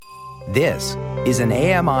This is an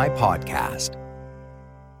AMI podcast.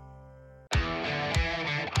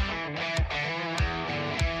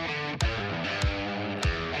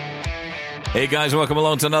 Hey guys, welcome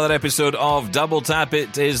along to another episode of Double Tap.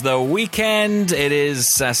 It is the weekend. It is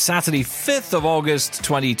Saturday, 5th of August,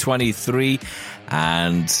 2023,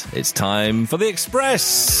 and it's time for the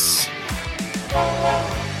Express.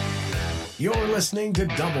 You're listening to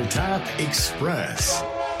Double Tap Express,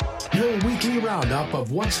 your weekly roundup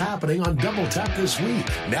of what's happening on Double Tap this week.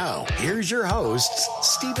 Now, here's your hosts,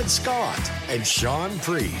 Stephen Scott and Sean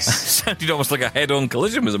Priest. Sounded almost like a head-on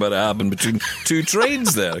collision was about to happen between two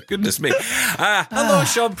trains there. Goodness me. Hello,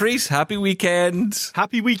 Sean Priest. Happy weekend.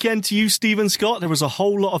 Happy weekend to you, Stephen Scott. There was a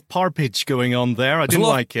whole lot of parpage going on there. I didn't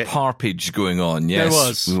like it. Parpage going on, yes. There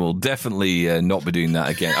was. We will definitely not be doing that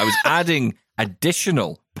again. I was adding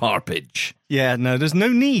additional parpage. Yeah, no, there's no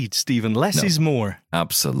need, Stephen. Less is more.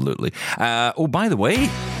 Absolutely. Oh, by the way,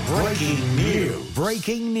 Breaking news.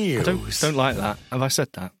 Breaking news. Don't like that. Have I said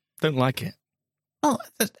that? Don't like it. well,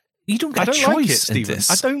 you don't get I a don't like it, choice in Stephen.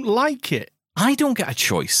 this. I don't like it. I don't get a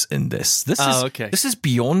choice in this. This is okay. This is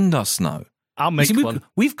beyond us now. I'll make You see, one.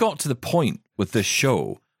 we've got to the point with this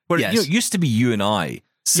show where Yes. it used to be you and I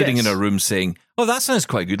sitting Yes. in a room saying, "Oh, that sounds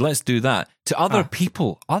quite good. Let's do that." To other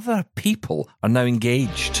people are now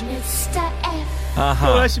engaged. Mr. F.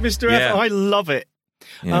 Uh-huh. Oh, actually, Mr. Yeah. F, I love it.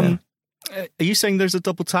 Yeah. Are you saying there's a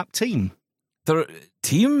double tap team? There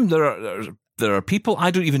are people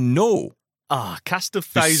I don't even know Cast of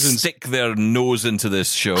who thousands. stick their nose into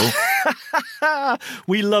this show.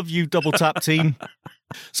 We love you, double tap team.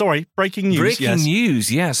 Sorry, breaking news. Breaking yes.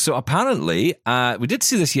 news, yes. So apparently, we did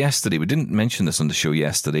see this yesterday. We didn't mention this on the show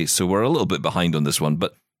yesterday, so we're a little bit behind on this one.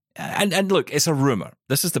 But and look, it's a rumor.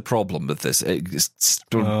 This is the problem with this.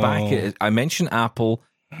 I mentioned Apple,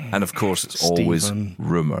 and of course, it's always Stephen.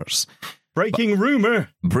 rumors. Breaking rumor.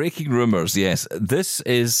 Breaking rumors, yes. This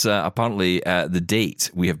is apparently the date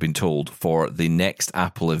we have been told for the next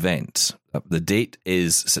Apple event. The date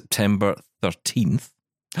is September 13th.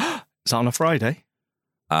 Is that on a Friday?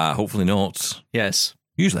 Hopefully not. Yes.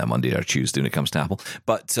 Usually a Monday or Tuesday when it comes to Apple.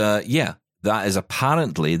 But yeah, that is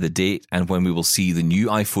apparently the date and when we will see the new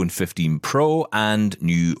iPhone 15 Pro and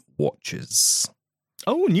new watches.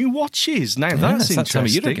 Oh, new watches. Now, Yeah, that's it's that time of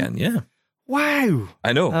year interesting. again, yeah. Wow.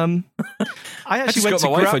 I know. I I actually just went got to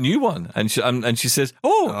my wife grab... a new one, and she says,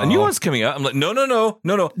 "Oh, a new Oh. one's coming out." I'm like, "No.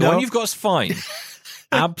 The one you've got's fine,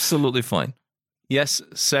 absolutely fine." Yes,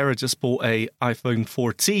 Sarah just bought a iPhone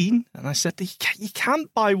 14, and I said, you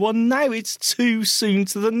can't buy one now. It's too soon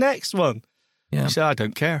to the next one. Yeah. She said, I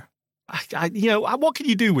don't care. What can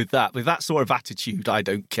you do with that? With that sort of attitude, I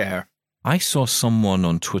don't care. I saw someone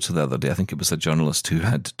on Twitter the other day. I think it was a journalist who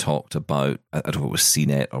had talked about, I don't know if it was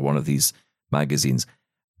CNET or one of these magazines,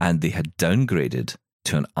 and they had downgraded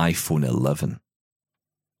to an iPhone 11.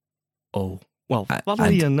 Oh, well, And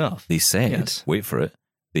funnily enough. They said, Yes. wait for it.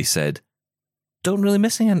 They said, not really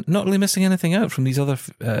missing anything out from these other,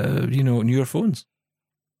 newer phones.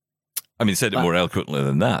 I mean, said it more eloquently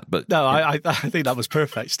than that, but No, I think that was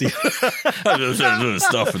perfect, Steve.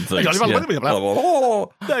 stuff and things.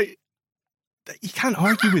 No, you can't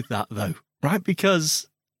argue with that, though, right? Because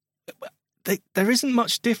there isn't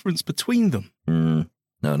much difference between them.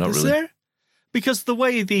 No, not Is really. there? Because the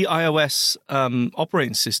way the iOS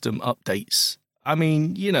operating system updates, I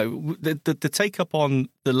mean, the take-up on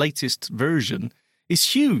the latest version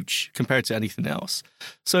is huge compared to anything else.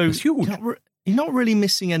 So It's huge. You're not really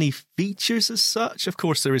missing any features as such. Of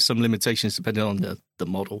course, there is some limitations depending on the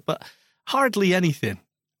model, but hardly anything.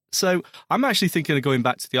 So I'm actually thinking of going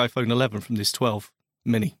back to the iPhone 11 from this 12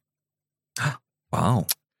 mini. Wow.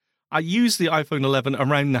 I use the iPhone 11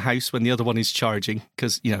 around the house when the other one is charging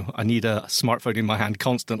because, I need a smartphone in my hand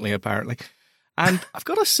constantly, apparently. And I've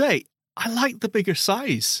got to say, I like the bigger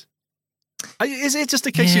size. Is it just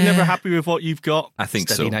a case you're never happy with what you've got? I think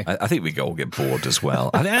Steady so. now. I think we all get bored as well.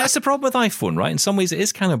 I think that's the problem with iPhone, right? In some ways, it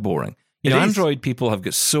is kind of boring. It is. Android people have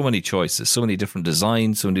got so many choices, so many different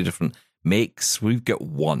designs, so many different makes. We've got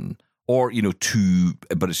one or, two,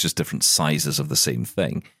 but it's just different sizes of the same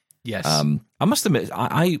thing. Yes. I must admit,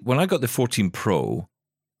 I when I got the 14 Pro,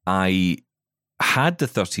 I had the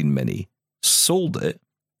 13 mini, sold it,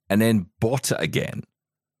 and then bought it again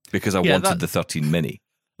because I wanted the 13 mini.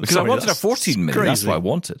 Because I wanted a 14 mini. That's what I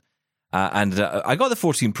wanted. And I got the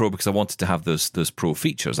 14 Pro because I wanted to have those Pro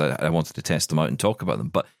features. I wanted to test them out and talk about them.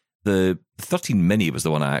 But the 13 mini was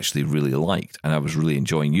the one I actually really liked and I was really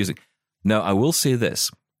enjoying using. Now, I will say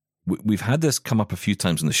this. We've had this come up a few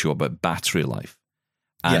times on the show about battery life.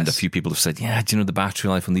 And a few people have said, yeah, do you know the battery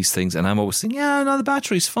life on these things? And I'm always saying, yeah, no, the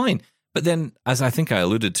battery's fine. But then, as I think I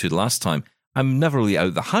alluded to last time, I'm never really out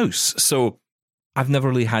of the house. So I've never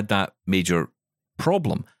really had that major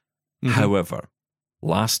problem. Mm-hmm. However,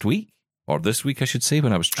 last week, or this week, I should say,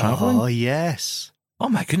 when I was traveling. Oh, yes. Oh,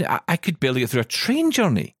 my goodness. I could barely get through a train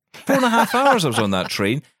journey. 4.5 hours I was on that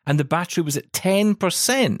train, and the battery was at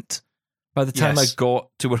 10% by the time I got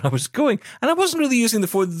to where I was going. And I wasn't really using the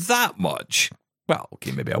phone that much. Well,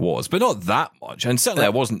 okay, maybe I was, but not that much. And certainly I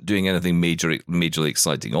wasn't doing anything majorly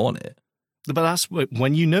exciting on it. But that's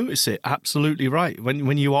when you notice it, absolutely right.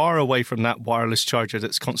 When you are away from that wireless charger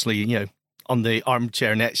that's constantly, on the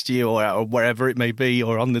armchair next to you or wherever it may be,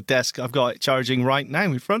 or on the desk, I've got it charging right now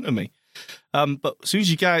in front of me. But as soon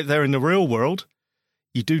as you get out there in the real world,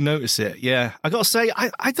 you do notice it. Yeah, I got to say,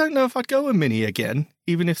 I don't know if I'd go a Mini again,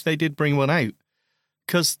 even if they did bring one out.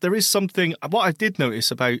 Because there is something, what I did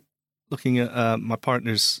notice about looking at my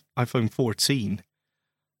partner's iPhone 14,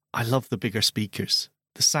 I love the bigger speakers.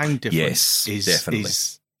 The sound difference is definitely.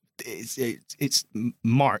 It's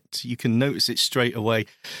marked. You can notice it straight away.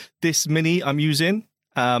 This Mini I'm using,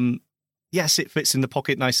 yes, it fits in the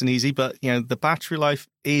pocket nice and easy, but the battery life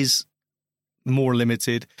is more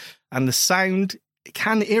limited, and the sound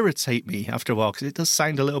can irritate me after a while because it does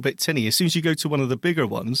sound a little bit tinny. As soon as you go to one of the bigger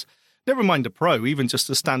ones, never mind the Pro, even just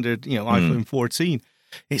the standard iPhone 14,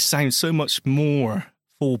 it sounds so much more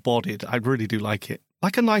full-bodied. I really do like it.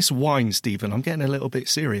 Like a nice wine, Stephen. I'm getting a little bit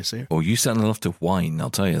serious here. Oh, you certainly love to whine, I'll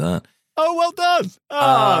tell you that. Oh, well done.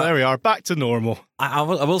 There we are. Back to normal. I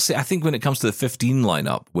will say, I think when it comes to the 15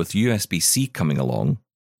 lineup, with USB-C coming along,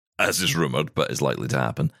 as is rumoured, but is likely to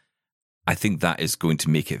happen, I think that is going to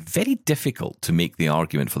make it very difficult to make the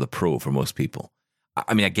argument for the Pro for most people.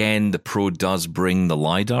 I mean, again, the Pro does bring the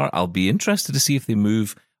LiDAR. I'll be interested to see if they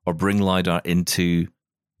move or bring LiDAR into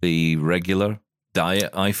the regular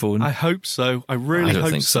diet iPhone. I hope so. I really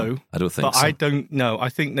hope so. I don't think so. But I don't know. I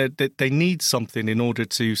think that they need something in order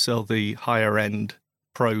to sell the higher end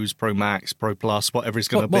Pros, Pro Max, Pro Plus, whatever it's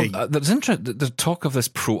going to be. There's there's talk of this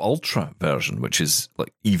Pro Ultra version, which is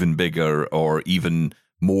like even bigger or even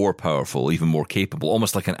more powerful, even more capable,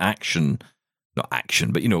 almost like an not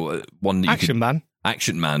action, but one that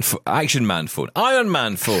Action Man phone, Iron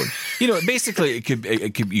Man phone. Basically,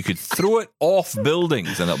 you could throw it off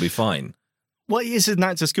buildings and it'll be fine. Well, isn't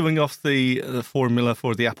that just going off the formula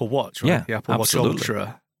for the Apple Watch, right? Yeah, the Apple absolutely. Watch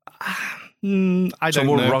Ultra. I don't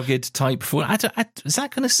know. More rugged type phone. Is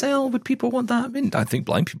that going to sell? Would people want that? I mean, I think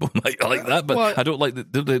blind people might like that, but I don't like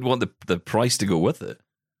that. They want the price to go with it.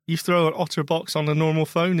 You throw an OtterBox on a normal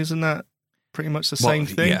phone, isn't that pretty much the same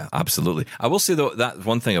thing? Yeah, absolutely. I will say, though, that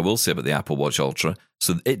one thing I will say about the Apple Watch Ultra,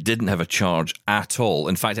 so it didn't have a charge at all.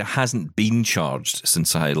 In fact, it hasn't been charged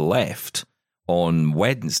since I left on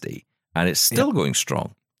Wednesday, and it's still going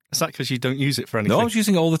strong. Is that because you don't use it for anything? No, I was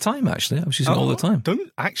using it all the time, actually. I was using it all the time.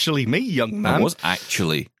 Don't actually me, young man. I was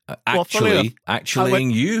actually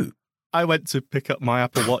you. I went to pick up my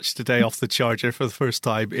Apple Watch today off the charger for the first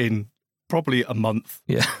time in probably a month.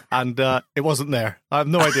 Yeah. And it wasn't there. I have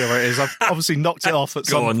no idea where it is. I've obviously knocked it off at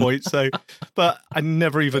some point. But I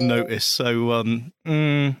never even noticed. So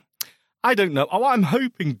I don't know. What I'm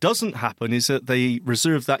hoping doesn't happen is that they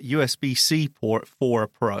reserve that USB-C port for a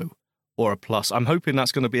Pro or a Plus. I'm hoping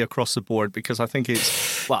that's going to be across the board because I think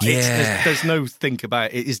there's no think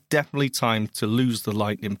about it. It is definitely time to lose the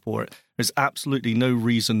Lightning port. There's absolutely no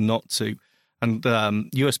reason not to. And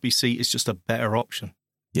USB-C is just a better option.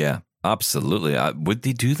 Yeah, absolutely. Would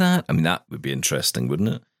they do that? I mean, that would be interesting, wouldn't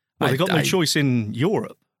it? Well, they've got no choice in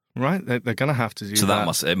Europe, right? They're going to have to do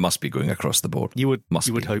that. So it must be going across the board. You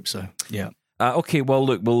would hope so, yeah. Okay, well,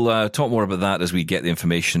 look, we'll talk more about that as we get the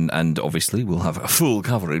information, and obviously we'll have a full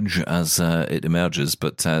coverage as it emerges,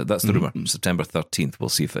 but that's the rumour. September 13th, we'll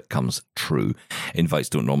see if it comes true. Invites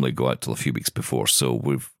don't normally go out till a few weeks before, so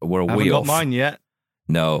we're a way off. Haven't got mine yet.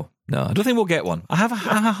 No, I don't think we'll get one. I have a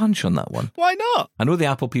hunch on that one. Why not? I know the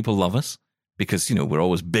Apple people love us because, we're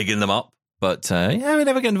always bigging them up, but we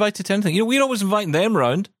never get invited to anything. We're always inviting them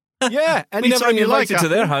round. Yeah, we never get invited to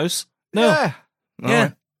their house. No. Yeah.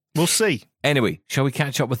 Right. We'll see. Anyway, shall we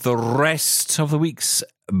catch up with the rest of the week's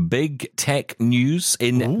big tech news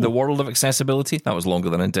in the world of accessibility? That was longer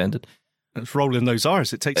than intended. It's rolling those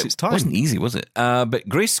R's. It takes its time. It wasn't easy, was it? But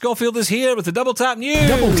Grace Schofield is here with the Double Tap News.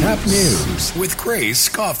 Double Tap News with Grace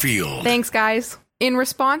Schofield. Thanks, guys. In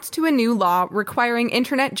response to a new law requiring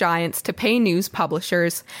internet giants to pay news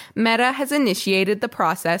publishers, Meta has initiated the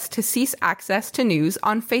process to cease access to news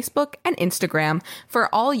on Facebook and Instagram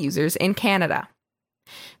for all users in Canada.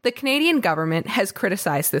 The Canadian government has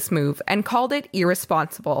criticized this move and called it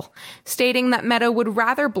irresponsible, stating that Meta would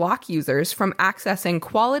rather block users from accessing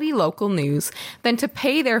quality local news than to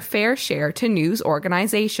pay their fair share to news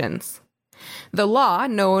organizations. The law,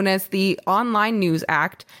 known as the Online News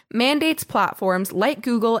Act, mandates platforms like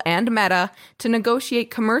Google and Meta to negotiate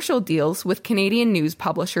commercial deals with Canadian news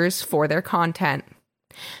publishers for their content.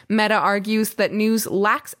 Meta argues that news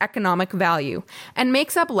lacks economic value and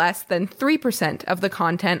makes up less than 3% of the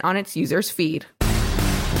content on its users' feed.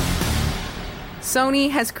 Sony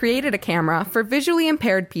has created a camera for visually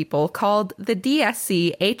impaired people called the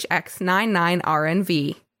DSC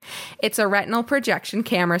HX99RNV. It's a retinal projection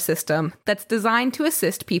camera system that's designed to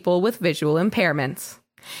assist people with visual impairments.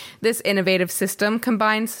 This innovative system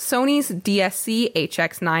combines Sony's DSC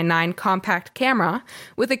HX99 compact camera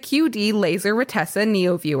with a QD laser Retessa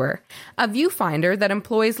Neo viewer, a viewfinder that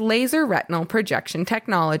employs laser retinal projection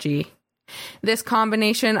technology. This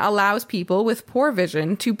combination allows people with poor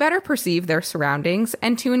vision to better perceive their surroundings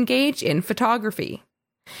and to engage in photography.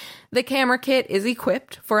 The camera kit is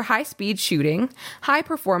equipped for high-speed shooting,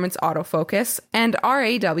 high-performance autofocus, and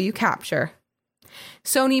RAW capture.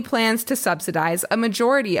 Sony plans to subsidize a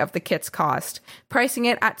majority of the kit's cost, pricing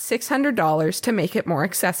it at $600 to make it more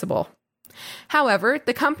accessible. However,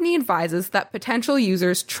 the company advises that potential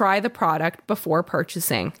users try the product before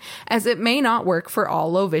purchasing, as it may not work for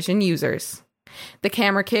all low-vision users. The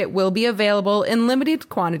camera kit will be available in limited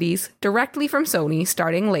quantities directly from Sony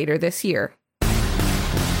starting later this year.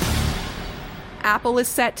 Apple is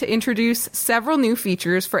set to introduce several new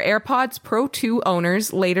features for AirPods Pro 2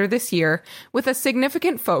 owners later this year, with a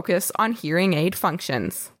significant focus on hearing aid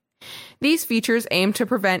functions. These features aim to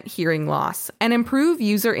prevent hearing loss and improve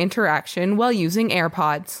user interaction while using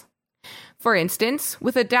AirPods. For instance,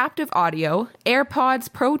 with adaptive audio,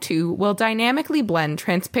 AirPods Pro 2 will dynamically blend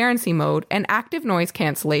transparency mode and active noise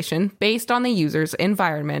cancellation based on the user's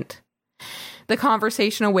environment. The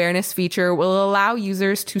conversation awareness feature will allow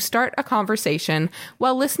users to start a conversation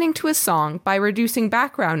while listening to a song by reducing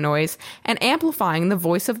background noise and amplifying the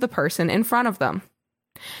voice of the person in front of them.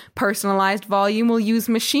 Personalized volume will use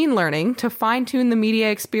machine learning to fine-tune the media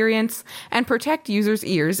experience and protect users'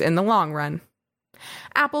 ears in the long run.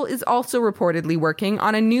 Apple is also reportedly working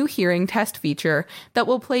on a new hearing test feature that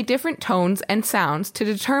will play different tones and sounds to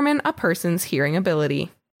determine a person's hearing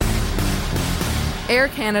ability. Air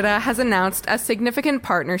Canada has announced a significant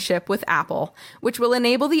partnership with Apple, which will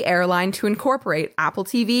enable the airline to incorporate Apple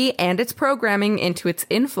TV and its programming into its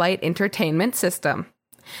in-flight entertainment system.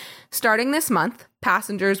 Starting this month,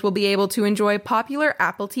 passengers will be able to enjoy popular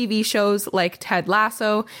Apple TV shows like Ted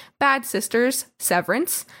Lasso, Bad Sisters,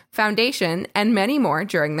 Severance, Foundation, and many more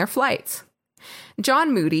during their flights.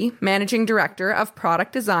 John Moody, managing director of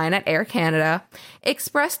product design at Air Canada,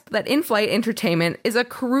 expressed that in-flight entertainment is a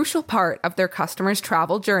crucial part of their customers'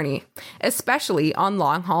 travel journey, especially on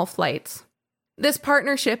long-haul flights. This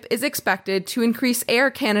partnership is expected to increase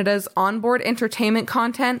Air Canada's onboard entertainment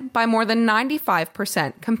content by more than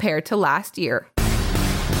 95% compared to last year.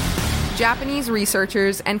 Japanese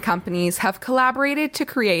researchers and companies have collaborated to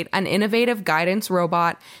create an innovative guidance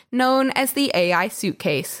robot known as the AI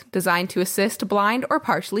Suitcase, designed to assist blind or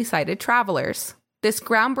partially sighted travelers. This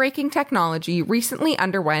groundbreaking technology recently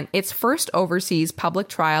underwent its first overseas public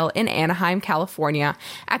trial in Anaheim, California,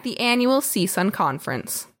 at the annual CSUN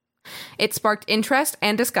conference. It sparked interest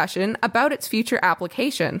and discussion about its future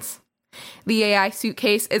applications. The AI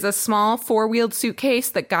Suitcase is a small four-wheeled suitcase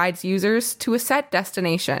that guides users to a set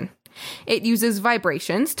destination. It uses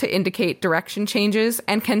vibrations to indicate direction changes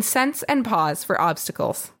and can sense and pause for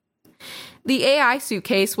obstacles. The AI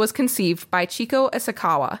Suitcase was conceived by Chiko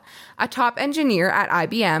Isakawa, a top engineer at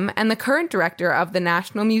IBM and the current director of the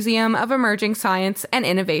National Museum of Emerging Science and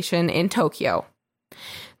Innovation in Tokyo.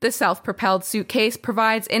 The self-propelled suitcase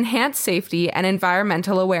provides enhanced safety and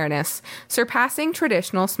environmental awareness, surpassing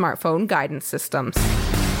traditional smartphone guidance systems.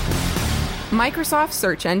 Microsoft's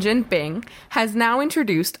search engine, Bing, has now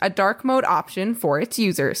introduced a dark mode option for its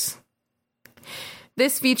users.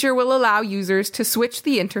 This feature will allow users to switch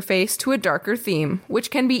the interface to a darker theme,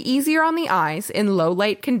 which can be easier on the eyes in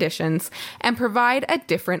low-light conditions and provide a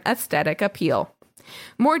different aesthetic appeal.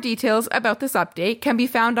 More details about this update can be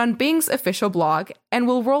found on Bing's official blog and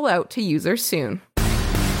will roll out to users soon.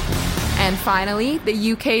 And finally,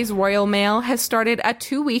 the UK's Royal Mail has started a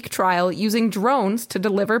 2-week trial using drones to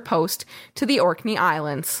deliver post to the Orkney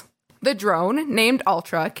Islands. The drone, named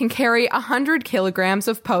Ultra, can carry 100 kilograms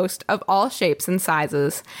of post of all shapes and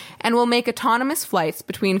sizes, and will make autonomous flights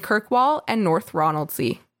between Kirkwall and North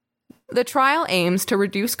Ronaldsay. The trial aims to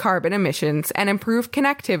reduce carbon emissions and improve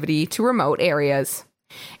connectivity to remote areas.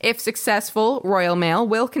 If successful, Royal Mail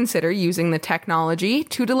will consider using the technology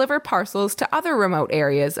to deliver parcels to other remote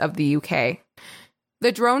areas of the UK.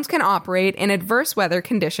 The drones can operate in adverse weather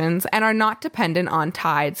conditions and are not dependent on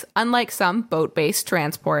tides, unlike some boat-based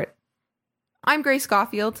transport. I'm Grace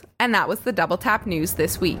Schofield, and that was the Double Tap News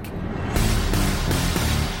this week.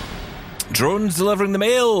 Drones delivering the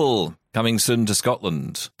mail, coming soon to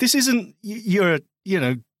Scotland. This isn't your,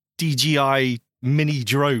 DJI mini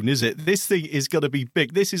drone, is it? This thing is going to be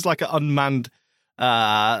big. This is like an unmanned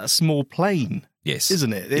small plane. Yes.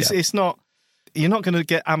 Isn't it? It's not, you're not going to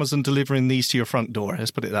get Amazon delivering these to your front door.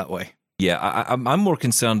 Let's put it that way. Yeah, I'm more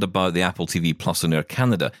concerned about the Apple TV Plus on Air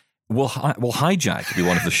Canada. Will Hijack be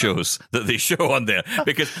one of the shows that they show on there?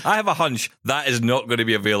 Because I have a hunch that is not going to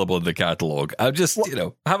be available in the catalogue. I just,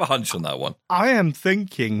 have a hunch on that one. I am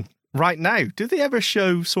thinking right now, do they ever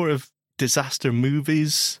show sort of disaster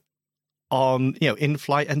movies on,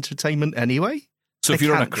 in-flight entertainment anyway? So if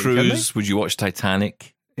you're on a cruise, would you watch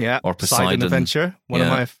Titanic? Yeah. Or Poseidon? Poseidon Adventure, one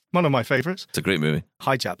of my favourites. It's a great movie.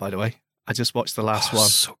 Hijack, by the way. I just watched the last one.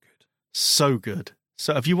 So good. So good.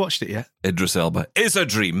 So have you watched it yet? Idris Elba is a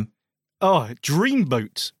dream. Oh,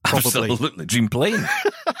 Dreamboat, probably. Absolutely. Dream plane.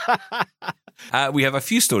 We have a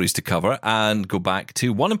few stories to cover and go back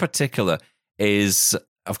to. One in particular is,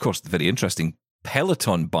 of course, the very interesting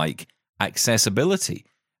Peloton bike accessibility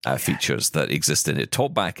features that exist in it.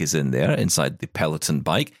 Talkback is in there inside the Peloton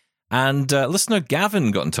bike. And listener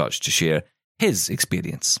Gavin got in touch to share his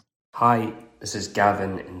experience. Hi, this is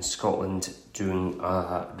Gavin in Scotland doing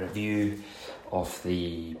a review of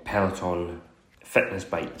the Peloton fitness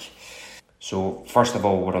bike. So first of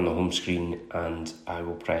all, we're on the home screen and I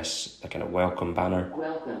will press the kind of welcome banner.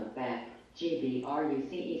 Welcome back,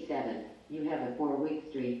 GBRUCE7. You have a 4-week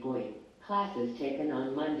streak going. Classes taken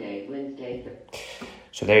on Monday, Wednesday.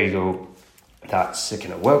 So there you go. That's the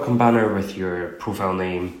kind of welcome banner with your profile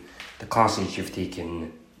name, the classes you've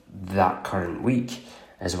taken that current week,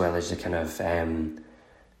 as well as the kind of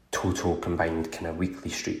total combined kind of weekly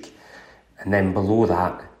streak. And then below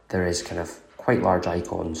that, there is kind of quite large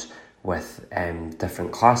icons with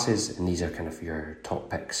different classes, and these are kind of your top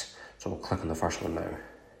picks. So we'll click on the first one now.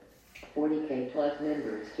 40k plus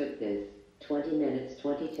members took this. 20 minutes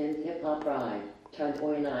 2010s hip hop ride. Ton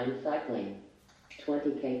oil line cycling.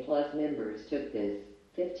 20k plus members took this.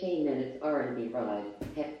 15 minutes R&B ride.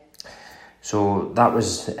 So that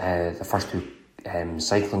was the first two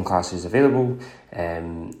cycling classes available.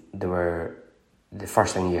 The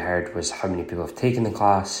first thing you heard was how many people have taken the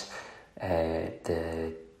class,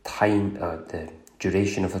 the time, the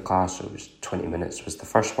duration of the class. So it was 20 minutes was the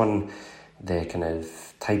first one. The kind of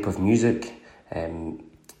type of music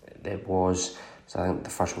it was. So I think the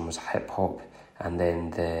first one was hip hop, and then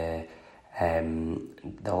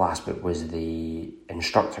the last bit was the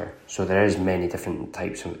instructor. So there is many different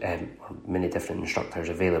types of many different instructors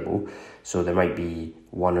available. So there might be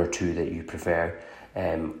one or two that you prefer,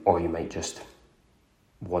 or you might just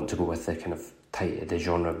want to go with the kind of the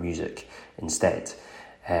genre of music instead.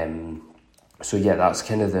 So yeah, that's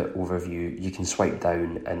kind of the overview. You can swipe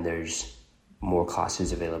down and there's more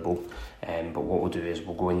classes available. But what we'll do is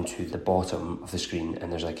we'll go into the bottom of the screen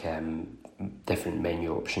and there's like different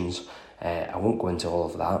menu options. I won't go into all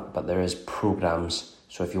of that, but there is programs.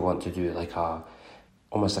 So if you want to do like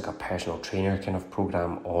almost like a personal trainer kind of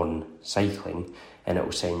program on cycling, and it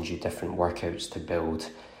will send you different workouts to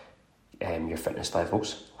build your fitness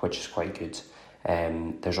levels, which is quite good.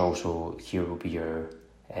 There's also, here will be your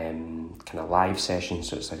kind of live sessions,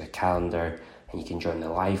 so it's like a calendar and you can join the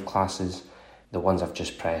live classes. The ones I've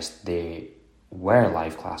just pressed, they were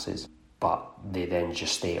live classes, but they then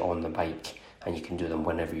just stay on the bike and you can do them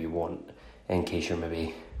whenever you want, in case you're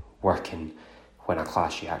maybe working when a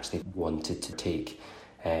class you actually wanted to take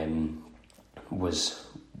was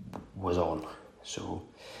on. So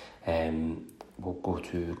we'll go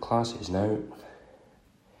to classes now,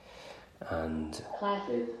 and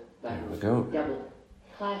classes. There we go. Double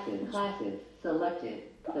classes selected,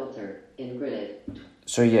 filter in grid.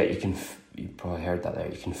 So yeah, you probably heard that there.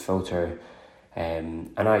 You can filter,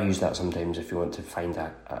 and I use that sometimes if you want to find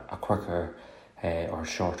a quicker or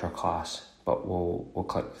shorter class. But we'll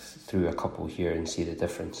click through a couple here and see the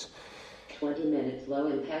difference. 20 minutes low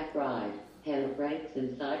impact ride, hand ranks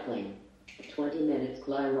in cycling. 20 minutes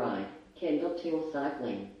glide ride, Kindle tool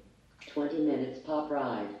cycling. 20 minutes pop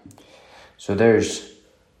ride. So there's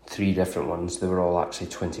 3 different ones. They were all actually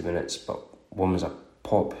 20 minutes, but one was a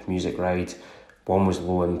pop music ride, one was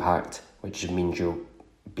low impact, which means you'll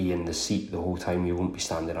be in the seat the whole time, you won't be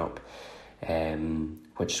standing up,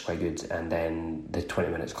 which is quite good. And then the 20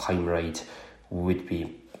 minutes climb ride would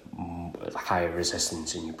be higher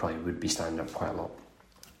resistance and you probably would be standing up quite a lot.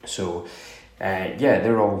 So yeah,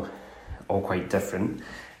 they're all quite different.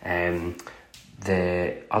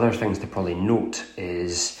 The other things to probably note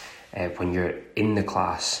is when you're in the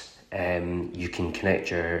class, you can connect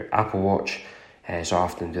your Apple Watch, So I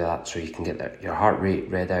often do that so you can get your heart rate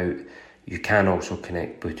read out. You can also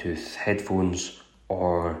connect Bluetooth headphones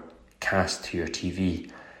or cast to your TV.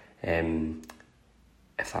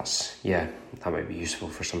 If that's, that might be useful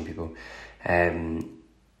for some people. And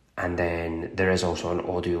then there is also an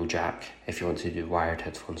audio jack if you want to do wired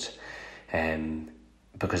headphones,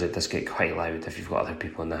 because it does get quite loud if you've got other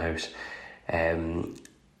people in the house. Then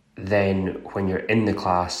when you're in the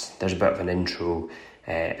class, there's a bit of an intro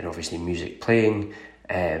and obviously music playing,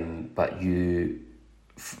 but you,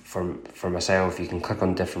 for myself, you can click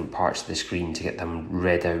on different parts of the screen to get them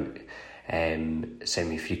read out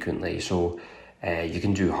semi-frequently. So you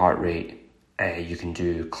can do heart rate, you can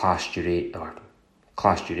do class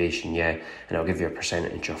duration, and it'll give you a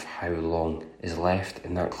percentage of how long is left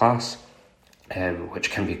in that class,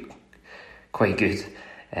 which can be quite good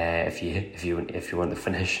if you want to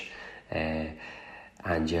finish,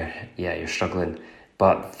 and you're struggling.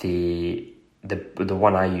 But the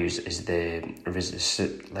one I use is the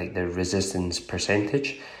resistance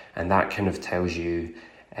percentage, and that kind of tells you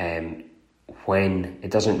when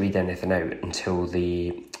it doesn't read anything out until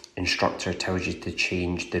the instructor tells you to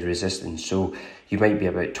change the resistance. So you might be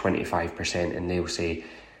about 25% and they'll say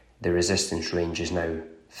the resistance range is now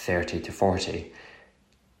 30 to 40.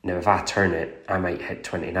 Now if I turn it, I might hit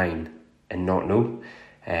 29 and not know.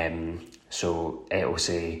 So it'll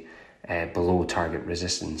say below target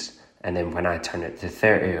resistance, and then when I turn it to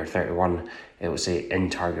 30 or 31, it will say in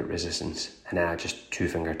target resistance, and then I just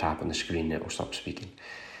 2-finger tap on the screen and it will stop speaking.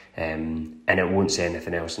 And it won't say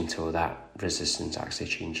anything else until that resistance actually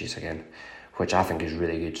changes again, which I think is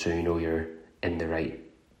really good, so you know you're in the right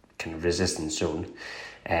kind of resistance zone.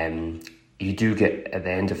 You do get, at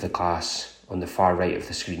the end of the class, on the far right of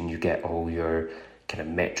the screen, you get all your kind of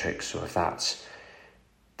metrics. So if that's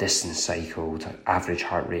distance cycled, average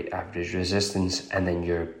heart rate, average resistance, and then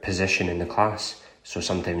your position in the class. So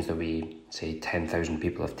sometimes there'll be, say, 10,000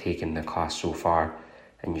 people have taken the class so far,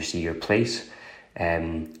 and you see your place.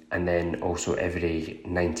 And then also every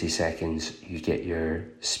 90 seconds you get your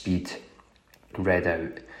speed read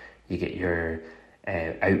out, you get your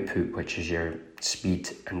output, which is your speed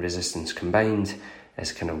and resistance combined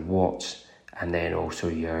as kind of watts, and then also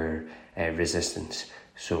your resistance.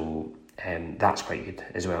 So that's quite good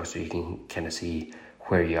as well, so you can kind of see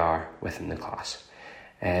where you are within the class.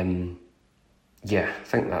 I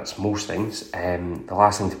think that's most things. The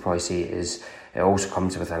last thing to probably say is it also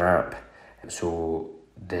comes with an app. So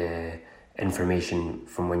the information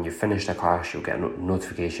from when you finish the class, you'll get a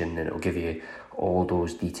notification, and it'll give you all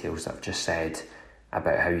those details that I've just said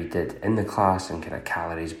about how you did in the class and kind of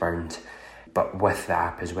calories burned. But with the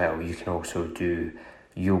app as well, you can also do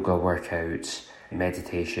yoga workouts,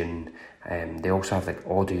 meditation. They also have like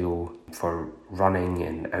audio for running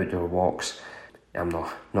and outdoor walks. I'm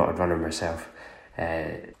not a runner myself, so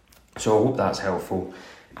I hope that's helpful.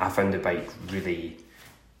 I found the bike really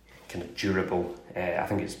kind of durable. I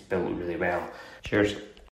think it's built really well. Cheers.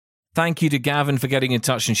 Thank you to Gavin for getting in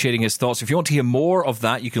touch and sharing his thoughts. If you want to hear more of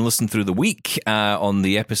that, you can listen through the week. On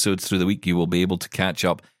the episodes through the week, you will be able to catch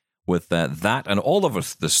up with that and all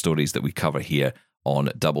of the stories that we cover here on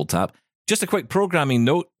Double Tap. Just a quick programming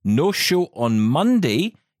note, no show on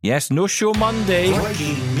Monday. Yes, no show Monday.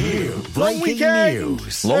 Breaking news. Long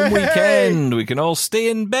weekend. Long weekend. We can all stay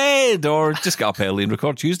in bed or just get up early and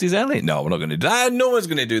record Tuesdays early. No, we're not going to do that. No one's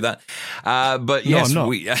going to do that. But yes, no,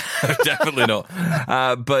 we definitely not.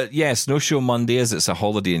 But yes, no show Monday as it's a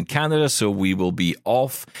holiday in Canada, so we will be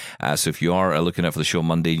off. So if you are looking out for the show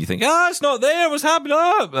Monday and you think, it's not there, what's happening?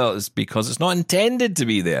 Well, it's because it's not intended to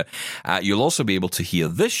be there. You'll also be able to hear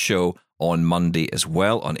this show on Monday as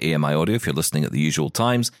well on AMI Audio if you're listening at the usual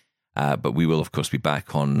times. But we will, of course, be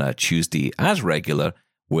back on Tuesday as regular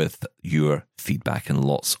with your feedback and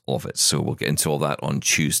lots of it. So we'll get into all that on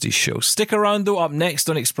Tuesday's show. Stick around, though. Up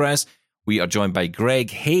next on Express, we are joined by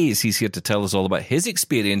Greg Hayes. He's here to tell us all about his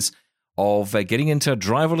experience of getting into a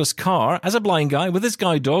driverless car as a blind guy with his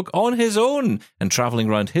guide dog on his own and traveling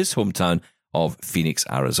around his hometown of Phoenix,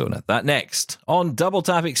 Arizona. That next on Double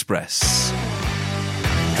Tap Express.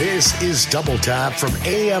 This is Double Tap from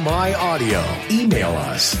AMI Audio. Email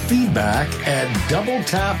us feedback at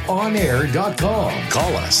doubletaponair.com.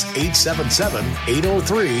 Call us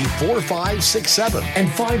 877-803-4567 and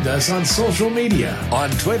find us on social media on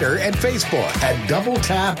Twitter and Facebook at Double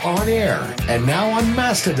Tap On Air, and now on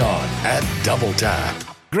Mastodon at Double Tap.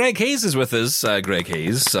 Greg Hayes is with us. Greg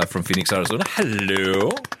Hayes from Phoenix, Arizona. Hello.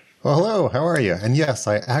 Well, hello, how are you? And yes,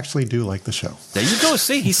 I actually do like the show. There you go.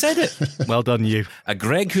 See, he said it. Well done, you. A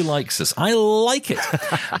Greg who likes us. I like it.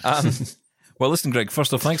 Well, listen, Greg,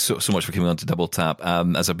 first off, thanks so much for coming on to Double Tap.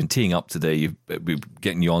 As I've been teeing up today, we're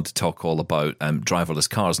getting you on to talk all about driverless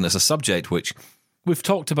cars, and it's a subject which we've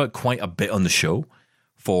talked about quite a bit on the show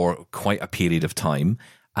for quite a period of time.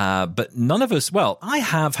 But none of us, well, I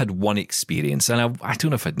have had one experience, and I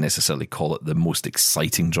don't know if I'd necessarily call it the most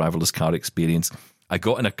exciting driverless car experience. I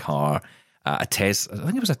got in a car, I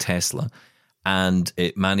think it was a Tesla, and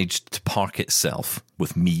it managed to park itself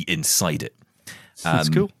with me inside it. That's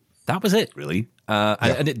cool. That was it, really.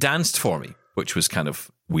 And it danced for me, which was kind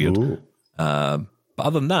of weird. But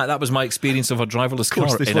other than that, that was my experience of a driverless car.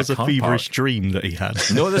 Of course, this was a feverish dream that he had.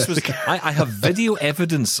 No, this was. I have video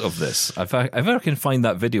evidence of this. If I ever can find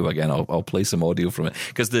that video again, I'll play some audio from it.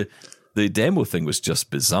 Because the demo thing was just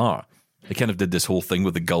bizarre. It kind of did this whole thing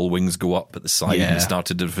where the gull wings go up at the side and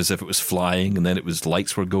started as if it was flying, and then it was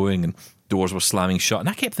lights were going and doors were slamming shut. And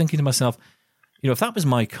I kept thinking to myself, if that was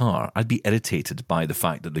my car, I'd be irritated by the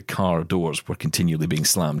fact that the car doors were continually being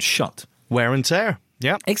slammed shut. Wear and tear.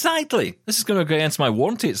 Yeah, exactly. This is going to go against my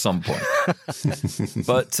warranty at some point.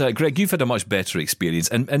 But Greg, you've had a much better experience,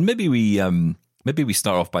 and maybe we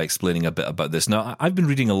start off by explaining a bit about this. Now, I've been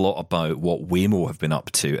reading a lot about what Waymo have been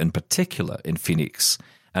up to, in particular in Phoenix,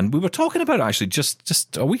 and we were talking about it actually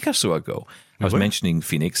just a week or so ago. I was mentioning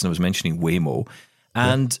Phoenix and I was mentioning Waymo.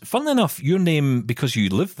 And funnily enough, your name, because you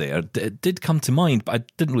live there, it did come to mind, but I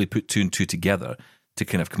didn't really put two and two together to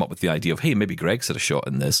kind of come up with the idea of, hey, maybe Greg's had a shot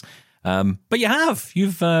in this. But you have.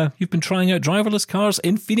 You've been trying out driverless cars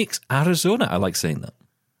in Phoenix, Arizona. I like saying that.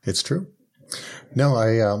 It's true.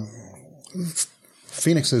 No,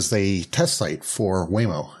 Phoenix is the test site for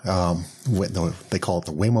Waymo. They call it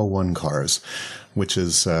the Waymo One cars, which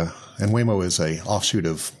is, and Waymo is a offshoot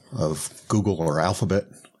of Google or Alphabet.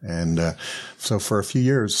 And so for a few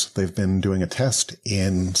years, they've been doing a test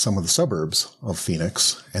in some of the suburbs of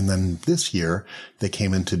Phoenix. And then this year, they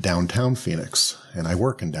came into downtown Phoenix. And I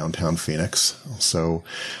work in downtown Phoenix. So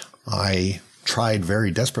I tried very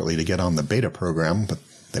desperately to get on the beta program, but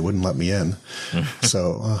they wouldn't let me in.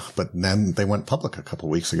 But then they went public a couple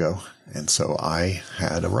weeks ago. And so I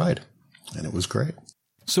had a ride. And it was great.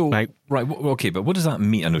 So, right, okay, but what does that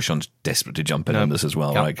mean? I know Sean's desperate to jump in on this as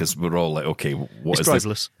well, right? Because we're all like, okay, what is driverless.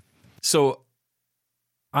 This? So,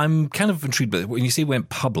 I'm kind of intrigued by it. When you say went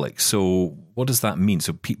public, so what does that mean?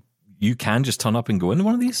 So, you can just turn up and go into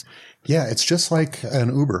one of these? Yeah, it's just like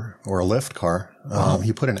an Uber or a Lyft car.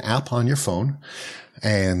 You put an app on your phone,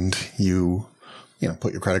 and you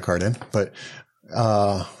put your credit card in,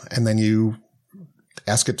 and then you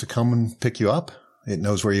ask it to come and pick you up. It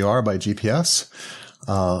knows where you are by GPS.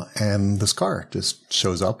 And this car just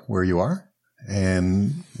shows up where you are,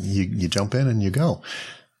 and you jump in and you go.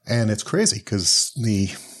 And it's crazy because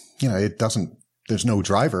there's no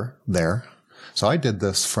driver there. So I did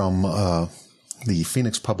this from, the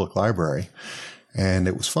Phoenix Public Library, and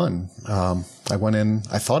it was fun. I went in,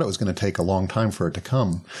 I thought it was going to take a long time for it to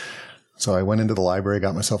come. So I went into the library,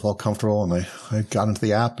 got myself all comfortable, and I got into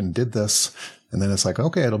the app and did this. And then it's like,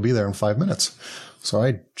 okay, it'll be there in 5 minutes. So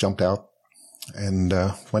I jumped out and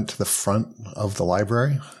went to the front of the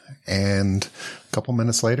library, and a couple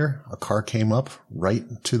minutes later, a car came up right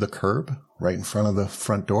to the curb, right in front of the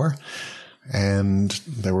front door, and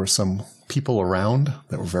there were some people around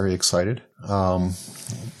that were very excited. And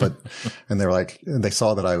they were like, they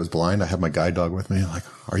saw that I was blind. I had my guide dog with me. Like,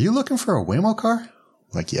 are you looking for a Waymo car? I'm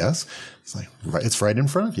like, yes. It's like, right, it's right in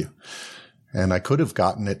front of you. And I could have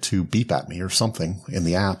gotten it to beep at me or something in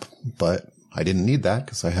the app, but I didn't need that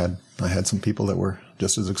because I had some people that were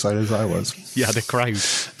just as excited as I was. Yeah, the crowd.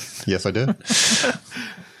 Yes, I did.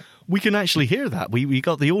 We can actually hear that. We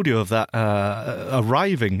got the audio of that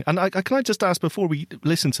arriving. And can I just ask, before we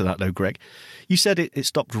listen to that though, Greg, you said it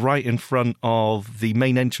stopped right in front of the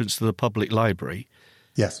main entrance to the public library.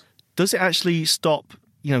 Yes. Does it actually stop,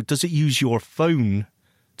 does it use your phone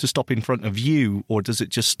to stop in front of you, or does it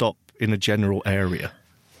just stop in a general area?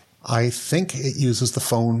 I think it uses the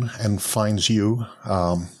phone and finds you.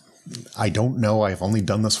 I don't know. I've only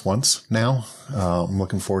done this once now. I'm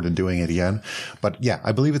looking forward to doing it again. But yeah,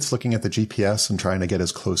 I believe it's looking at the GPS and trying to get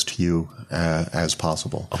as close to you as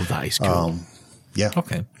possible. Oh, that is cool. Yeah.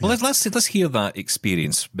 Okay. Well, let's hear that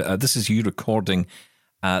experience. This is you recording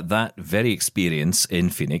that very experience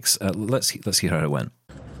in Phoenix. Let's hear how it went.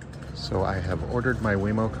 So I have ordered my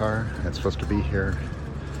Waymo car. It's supposed to be here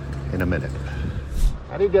in a minute.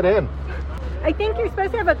 How do you get in? I think you're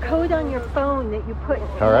supposed to have a code on your phone that you put.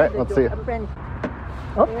 All right, let's see it. Oh,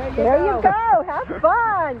 there you go. Have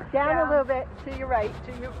fun. Down a little bit to your right.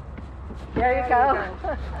 There you go.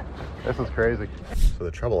 This is crazy. So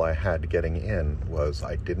the trouble I had getting in was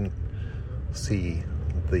I didn't see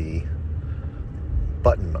the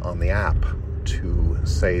button on the app to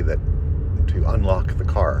say that to unlock the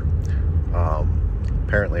car.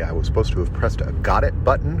 Apparently I was supposed to have pressed a got it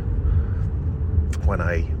button when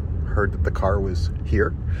I heard that the car was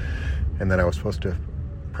here, and then I was supposed to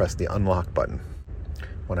press the unlock button.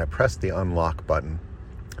 When I pressed the unlock button,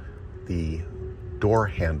 the door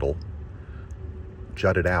handle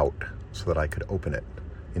jutted out so that I could open it.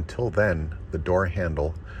 Until then, the door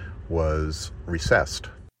handle was recessed.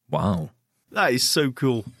 Wow. That is so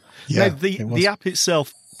cool. Yeah, now, the app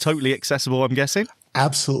itself, totally accessible, I'm guessing?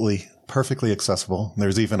 Absolutely. Perfectly accessible.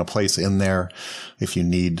 There's even a place in there if you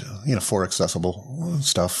need, for accessible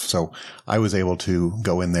stuff. So I was able to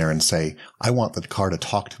go in there and say, I want the car to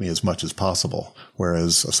talk to me as much as possible,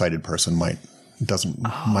 whereas a sighted person might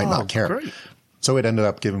not care. Great. So it ended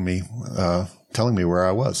up giving me, telling me where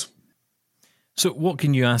I was. So what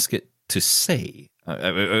can you ask it to say? Where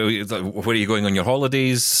are you going on your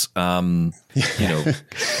holidays? You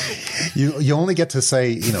only get to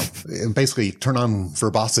say, basically turn on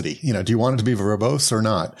verbosity. Do you want it to be verbose or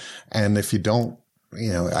not? And if you don't,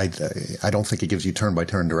 I don't think it gives you turn by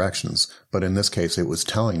turn directions. But in this case, it was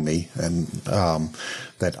telling me and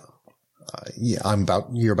that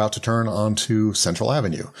you're about to turn onto Central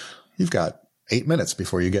Avenue. You've got 8 minutes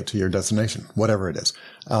before you get to your destination, whatever it is.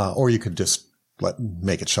 Or you could just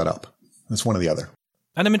make it shut up. It's one or the other.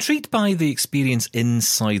 And I'm intrigued by the experience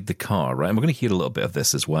inside the car, right? And we're going to hear a little bit of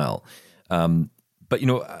this as well. But,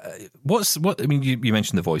 you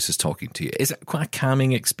mentioned the voice is talking to you. Is it quite a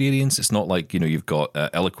calming experience? It's not like, you've got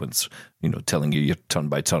eloquence, telling you your turn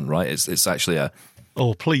by turn, right? It's actually a...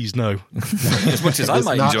 Oh, please, no. As much as I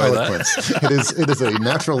might enjoy eloquence. that. It is a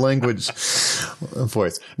natural language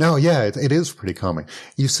voice. No, yeah, it is pretty calming.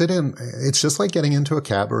 You sit in, it's just like getting into a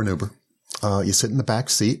cab or an Uber. You sit in the back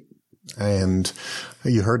seat and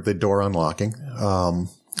you heard the door unlocking.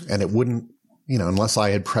 And it wouldn't, unless I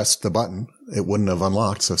had pressed the button, it wouldn't have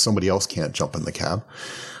unlocked. So somebody else can't jump in the cab.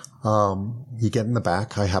 You get in the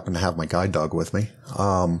back. I happen to have my guide dog with me.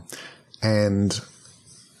 And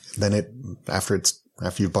then after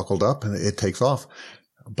you've buckled up, it takes off.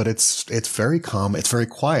 But it's very calm. It's very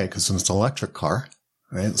quiet because it's an electric car,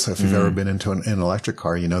 right? So if you've ever been into an electric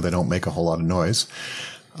car, they don't make a whole lot of noise.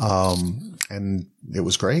 And it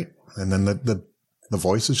was great. And then the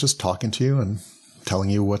voice is just talking to you and telling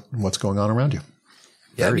you what's going on around you.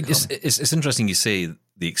 Yeah, it's interesting you say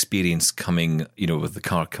the experience coming, with the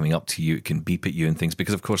car coming up to you, it can beep at you and things,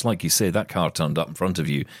 because of course, like you say, that car turned up in front of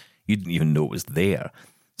you. You didn't even know it was there.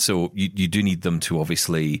 So you do need them to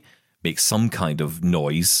obviously make some kind of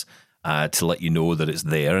noise to let you know that it's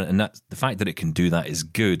there. And that the fact that it can do that is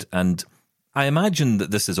good. And I imagine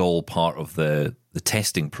that this is all part of the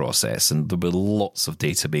testing process, and there'll be lots of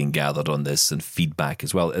data being gathered on this and feedback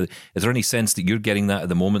as well. Is there any sense that you're getting that at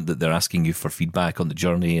the moment, that they're asking you for feedback on the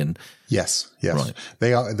journey? And Yes. Right.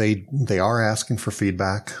 They are asking for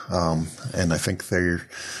feedback, and I think they're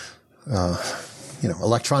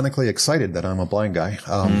electronically excited that I'm a blind guy,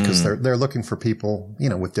 because they're looking for people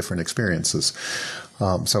with different experiences.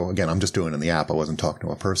 So again, I'm just doing it in the app. I wasn't talking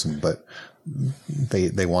to a person, but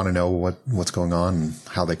they want to know what's going on and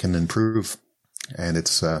how they can improve. And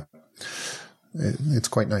it's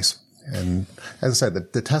quite nice. And as I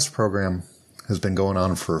said, the test program has been going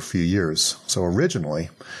on for a few years. So originally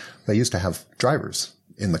they used to have drivers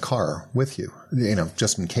in the car with you,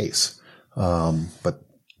 just in case. But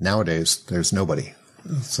nowadays there's nobody.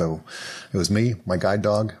 So it was me, my guide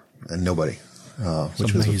dog, and nobody,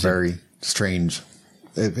 which was a very strange.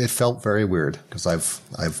 It felt very weird because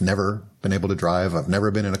I've never been able to drive. I've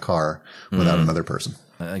never been in a car without another person.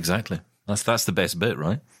 Exactly. That's the best bit,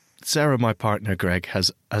 right? Sarah, my partner, Greg,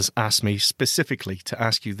 has asked me specifically to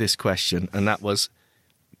ask you this question, and that was,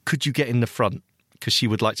 could you get in the front? Because she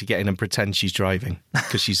would like to get in and pretend she's driving,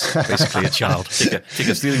 because she's basically a child. Take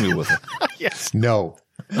a steering wheel with her. Yes. No.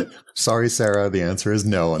 Sorry, Sarah. The answer is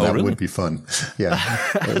no, and that really would be fun. Yeah.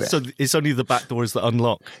 So it's only the back doors that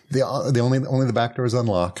unlock. Only the back doors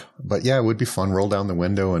unlock. But yeah, it would be fun. Roll down the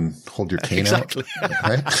window and hold your cane out.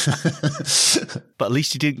 Right? But at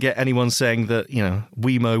least you didn't get anyone saying that,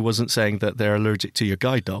 Wemo wasn't saying that they're allergic to your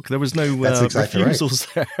guide dog. There was no refusals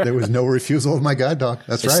there. There was no refusal of my guide dog.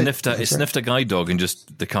 That's right. It sniffed a guide dog and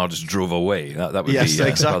the car just drove away. That would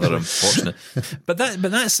be rather unfortunate. But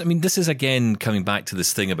that's, this is again coming back to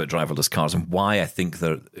this thing about driving driverless cars and why I think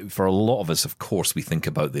for a lot of us, of course, we think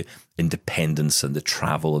about the independence and the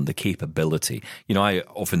travel and the capability. I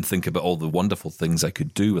often think about all the wonderful things I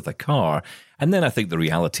could do with a car. And then I think the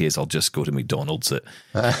reality is I'll just go to McDonald's at,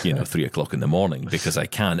 3 o'clock in the morning because I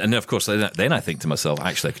can. And of course, then I think to myself,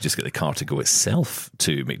 actually, I could just get the car to go itself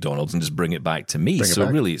to McDonald's and just bring it back to me. So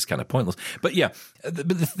really, it's kind of pointless. But yeah,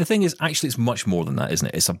 the thing is, actually, it's much more than that, isn't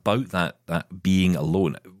it? It's about that being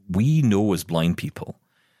alone. We know as blind people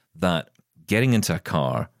that getting into a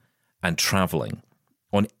car and traveling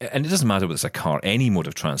and it doesn't matter whether it's a car, any mode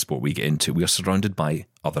of transport we get into, we are surrounded by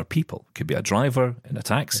other people. It could be a driver in a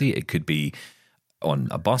taxi. It could be on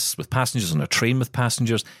a bus with passengers, on a train with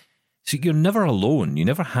passengers. So you're never alone. You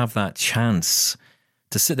never have that chance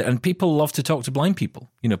to sit there. And people love to talk to blind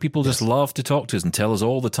people. People just love to talk to us and tell us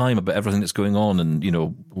all the time about everything that's going on and,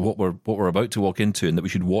 what we're about to walk into and that we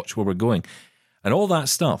should watch where we're going and all that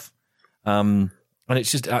stuff. And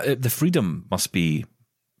it's just the freedom must be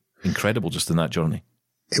incredible just in that journey.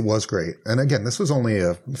 It was great. And again, this was only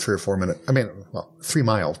a 3 or 4 minute,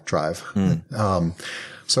 3-mile drive.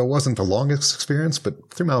 So it wasn't the longest experience,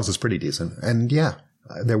 but 3 miles is pretty decent. And yeah,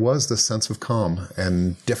 there was this sense of calm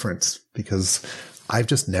and difference because I've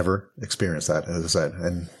just never experienced that, as I said.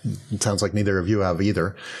 And it sounds like neither of you have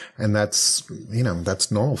either. And that's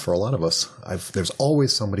normal for a lot of us. There's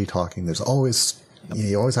always somebody talking. You always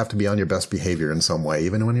have to be on your best behavior in some way,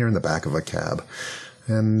 even when you're in the back of a cab.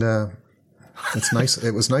 And, it's nice.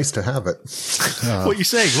 It was nice to have it. What are you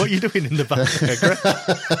saying? What are you doing in the back there, Greg?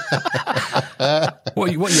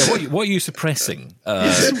 What are you suppressing?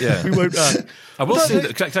 Yeah. We won't. I will say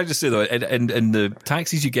that. Can I just say though, in the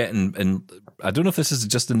taxis you get, and I don't know if this is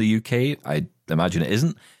just in the UK. I imagine it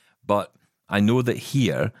isn't, but I know that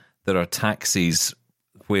here there are taxis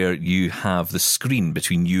where you have the screen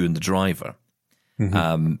between you and the driver.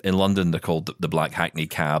 Mm-hmm. In London, they're called the black Hackney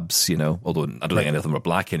cabs, although I don't think any of them are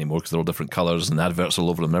black anymore because they're all different colours and adverts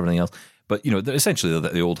all over them and everything else. But, they're essentially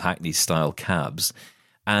the old Hackney style cabs.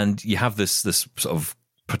 And you have this sort of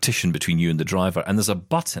partition between you and the driver. And there's a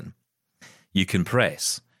button you can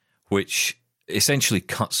press, which essentially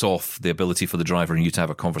cuts off the ability for the driver and you to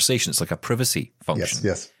have a conversation. It's like a privacy function.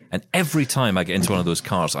 Yes. And every time I get into one of those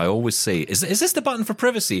cars, I always say, is this the button for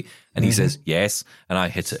privacy? And he says, yes. And I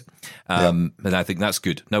hit it. And I think that's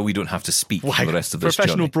good. Now we don't have to speak for the rest of this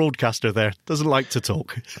Professional journey. broadcaster there. Doesn't like to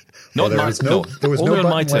talk. There was no button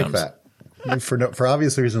like that. For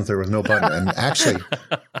obvious reasons, there was no button. And actually,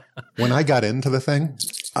 when I got into the thing,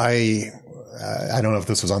 I don't know if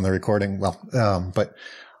this was on the recording. But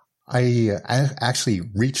I actually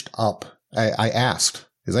reached up. I asked,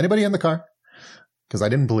 is anybody in the car? Because I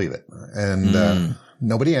didn't believe it. And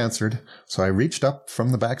nobody answered. So I reached up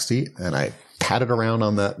from the back seat and I patted around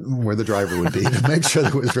on that where the driver would be to make sure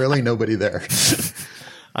there was really nobody there.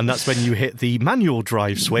 And that's when you hit the manual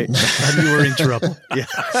drive switch and you were in trouble. Yeah.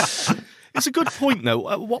 It's a good point,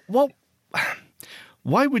 though.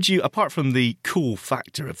 Why would you, apart from the cool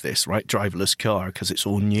factor of this, right, driverless car, because it's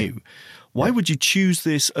all new, why would you choose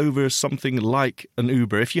this over something like an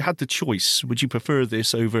Uber? If you had the choice, would you prefer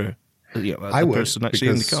this over I would, person actually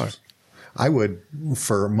in the car? I would,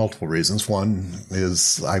 for multiple reasons. One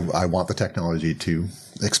is I want the technology to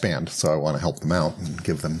expand, so I want to help them out and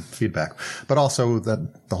give them feedback. But also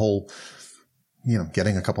that the whole,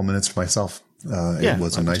 getting a couple minutes to myself, it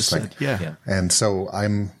was a nice thing. Yeah. And so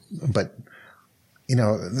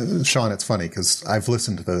Sean, it's funny because I've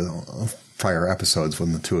listened to the prior episodes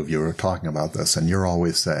when the two of you were talking about this, and you're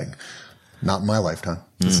always saying, not in my lifetime.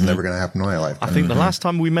 This is never going to happen in my lifetime. I think the last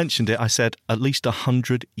time we mentioned it, I said at least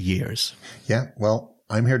 100 years. Yeah, well,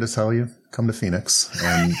 I'm here to tell you, come to Phoenix,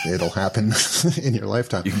 and it'll happen in your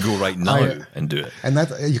lifetime. You can go right now and do it. And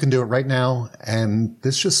you can do it right now, and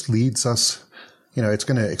this just leads us, it's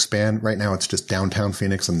going to expand. Right now, it's just downtown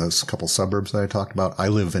Phoenix and those couple suburbs that I talked about. I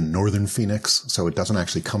live in northern Phoenix, so it doesn't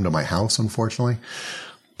actually come to my house, unfortunately.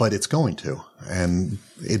 But it's going to, and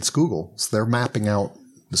it's Google. So they're mapping out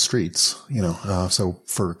the streets, so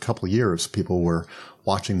for a couple of years, people were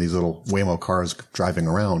watching these little Waymo cars driving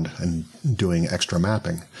around and doing extra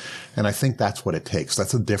mapping. And I think that's what it takes.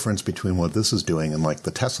 That's the difference between what this is doing and like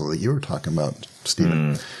the Tesla that you were talking about,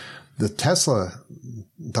 Stephen. The Tesla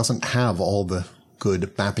doesn't have all the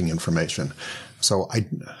good mapping information. So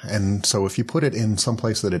if you put it in some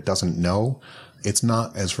place that it doesn't know, it's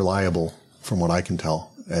not as reliable from what I can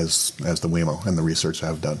tell as the Waymo and the research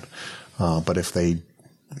I've done. But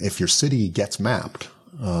if your city gets mapped,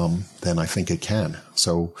 then I think it can.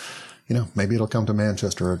 So, maybe it'll come to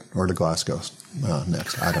Manchester or to Glasgow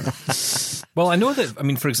next. I don't know. Well, I know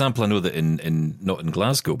that, for example, in not in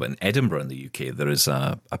Glasgow, but in Edinburgh in the UK, there is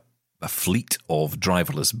a a fleet of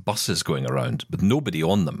driverless buses going around with nobody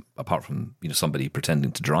on them apart from somebody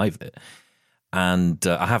pretending to drive it. And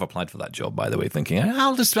I have applied for that job, by the way, thinking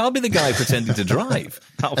I'll be the guy pretending to drive.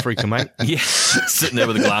 That'll freak him out. Yeah, sitting there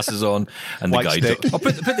with the glasses on and White the guide dog. I'll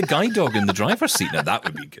put the guide dog in the driver's seat. Now that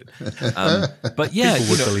would be good. But yeah,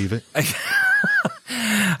 people would believe it.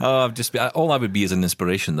 All I would be is an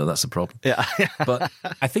inspiration, though. That's the problem. Yeah. But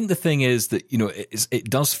I think the thing is that it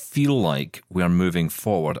does feel like we are moving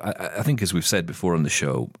forward. I think, as we've said before on the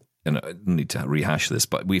show, and I don't need to rehash this,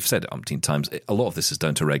 but we've said it umpteen times. A lot of this is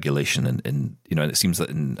down to regulation, and it seems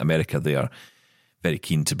that in America they are very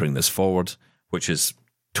keen to bring this forward, which is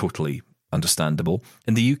totally understandable.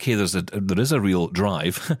 In the UK, there is a real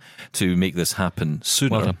drive to make this happen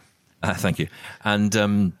sooner. Well done. Thank you,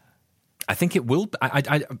 and I think it will.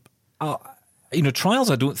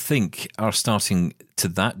 Trials I don't think are starting to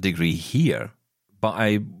that degree here, but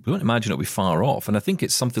I don't imagine it'll be far off. And I think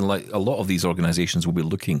it's something like a lot of these organizations will be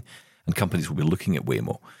looking, and companies will be looking at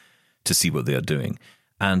Waymo to see what they are doing.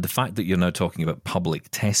 And the fact that you're now talking about public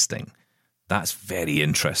testing, that's very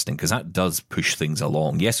interesting because that does push things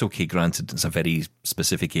along. Yes, okay, granted, it's a very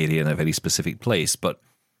specific area and a very specific place, but,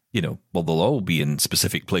 they'll all be in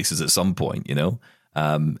specific places at some point,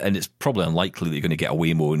 and it's probably unlikely that you're going to get a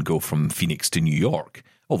Waymo and go from Phoenix to New York,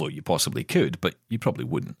 although you possibly could, but you probably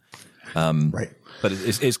wouldn't. Right. But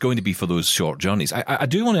it's going to be for those short journeys. I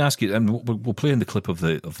do want to ask you, and we'll play in the clip of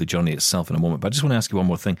the journey itself in a moment, but I just want to ask you one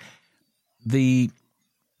more thing.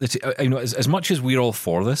 As much as we're all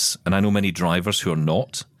for this, and I know many drivers who are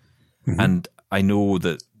not, and I know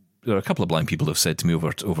that there are a couple of blind people who have said to me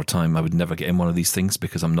over time, I would never get in one of these things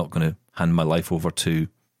because I'm not going to hand my life over to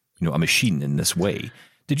a machine in this way.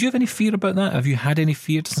 Did you have any fear about that? Have you had any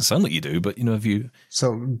fear? It doesn't sound like you do, but have you?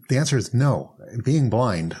 So the answer is no. Being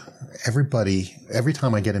blind, every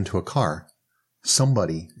time I get into a car,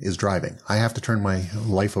 somebody is driving. I have to turn my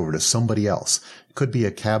life over to somebody else. It could be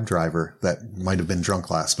a cab driver that might have been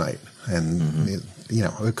drunk last night, and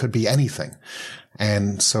it could be anything.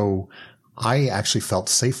 And so I actually felt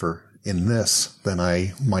safer in this than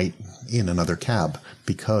I might in another cab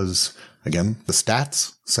because, again, the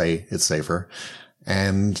stats say it's safer.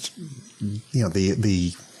 And,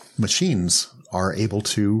 the machines are able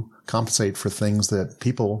to compensate for things that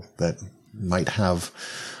people that might have,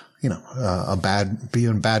 be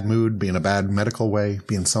in a bad mood, be in a bad medical way,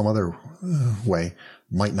 be in some other way,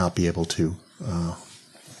 might not be able to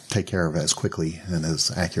take care of as quickly and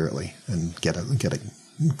as accurately and get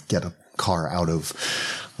a car out of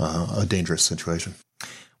a dangerous situation.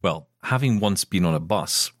 Well, having once been on a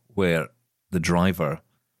bus where the driver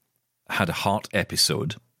had a heart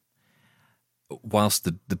episode whilst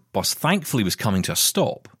the bus thankfully was coming to a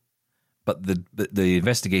stop, but the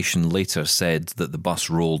investigation later said that the bus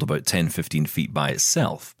rolled about 10-15 feet by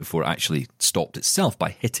itself before it actually stopped itself by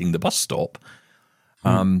hitting the bus stop.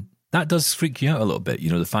 That does freak you out a little bit,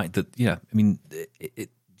 the fact that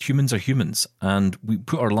humans are humans, and we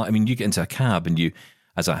put our life. You get into a cab and you,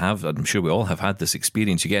 as I have, I'm sure we all have had this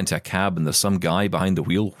experience. You get into a cab and there's some guy behind the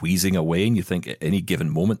wheel wheezing away, and you think at any given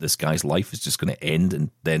moment this guy's life is just going to end,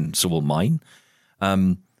 and then so will mine.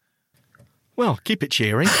 Well, keep it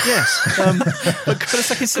cheering. Yes, but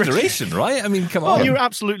it's a consideration, right? Come on. You're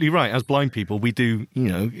absolutely right. As blind people, we do.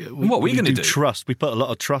 What are we going to do? Trust. We put a lot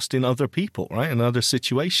of trust in other people, right, in other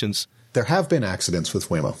situations. There have been accidents with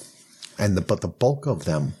Waymo, but the bulk of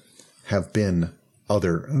them have been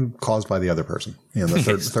caused by the other person. The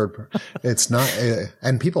third. It's not,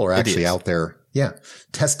 and people are actually out there,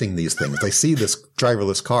 testing these things. They see this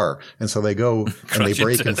driverless car, and so they go and they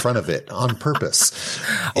brake in front of it on purpose.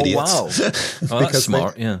 Idiots. Oh wow! That's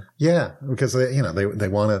smart. Because they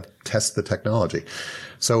want to test the technology.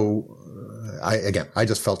 So I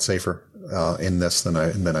just felt safer in this than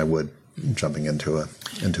I would jumping into an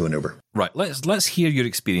Uber. Right. Let's hear your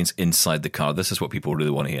experience inside the car. This is what people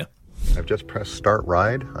really want to hear. I've just pressed start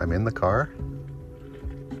ride. I'm in the car.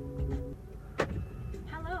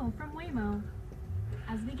 Hello from Waymo.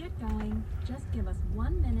 As we get going, just give us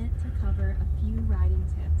 1 minute to cover a few riding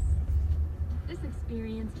tips. This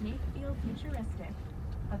experience may feel futuristic,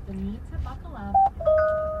 but the need to buckle up.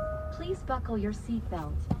 Please buckle your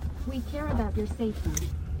seatbelt. We care about your safety.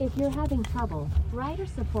 If you're having trouble, rider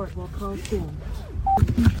support will call soon.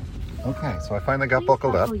 Okay, so I finally got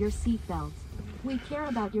buckled up. Buckle your seatbelt. We care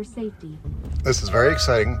about your safety. This is very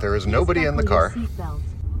exciting. There is nobody in the car.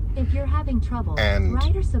 If you're having trouble, and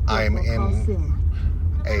I'm in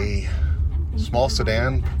a small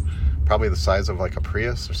sedan, probably the size of like a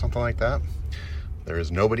Prius or something like that. There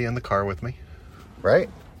is nobody in the car with me, right?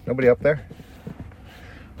 Nobody up there.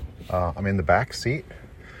 I'm in the back seat.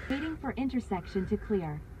 Waiting for intersection to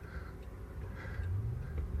clear.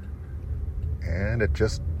 And it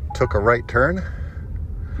just took a right turn.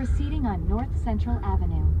 Proceeding on North Central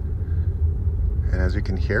Avenue. And as you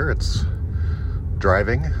can hear, it's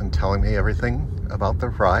driving and telling me everything about the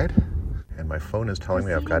ride. And my phone is telling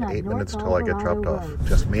me I've got 8 minutes till I get dropped off.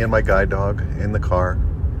 Just me and my guide dog in the car.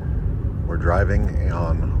 We're driving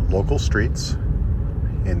on local streets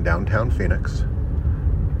in downtown Phoenix.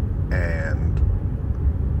 And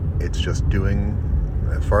it's just doing,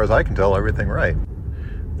 as far as I can tell, everything right.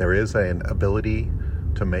 There is an ability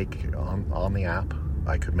to make on the app.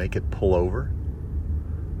 I could make it pull over.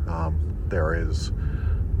 There is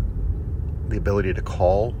the ability to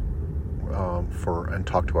call and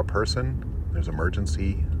talk to a person. There's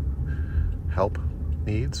emergency help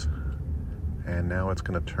needs. And now it's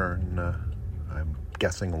going to turn, I'm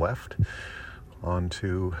guessing, left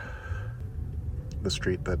onto the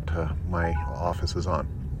street that my office is on.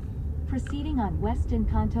 Proceeding on West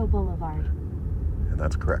Encanto Boulevard. And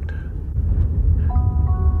that's correct.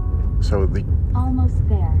 So the Almost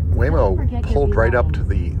there. Waymo pulled right up to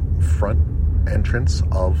the front entrance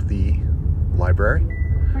of the library.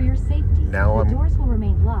 For your safety, the doors will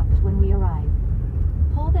remain locked when we arrive.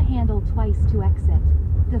 Pull the handle twice to exit.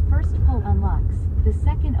 The first pull unlocks. The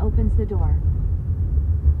second opens the door.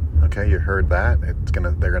 Okay, you heard that.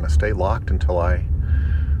 They're gonna stay locked until I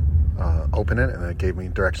open it, and it gave me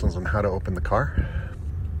directions on how to open the car.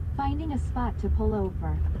 Finding a spot to pull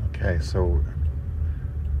over. Okay, so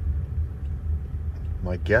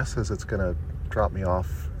my guess is it's gonna drop me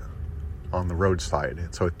off on the roadside.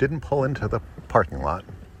 So it didn't pull into the parking lot,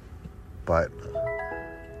 but...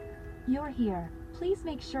 You're here. Please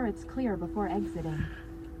make sure it's clear before exiting.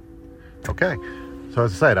 Okay, so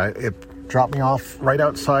as I said, it dropped me off right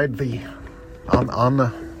outside on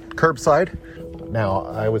the curbside. Now,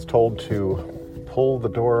 I was told to pull the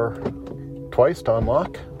door twice to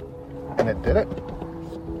unlock, and it did it.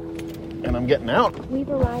 And I'm getting out. We've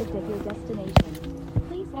arrived at your destination.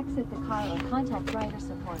 Please exit the car or contact driver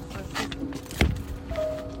support for assistance.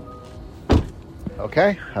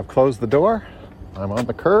 Okay, I've closed the door. I'm on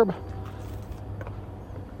the curb.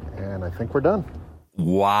 And I think we're done.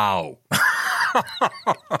 Wow.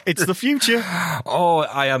 It's the future. Oh,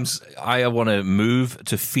 I want to move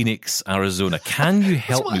to Phoenix, Arizona. Can you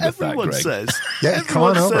help me with that, Greg? Says. Yeah, come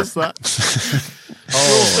on over. Says that.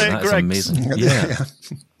 That's amazing. Yeah.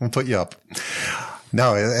 We'll put you up.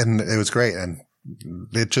 No, and it was great. And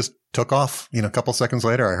it just took off. A couple seconds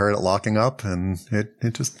later, I heard it locking up, and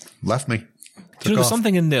it just left me. There's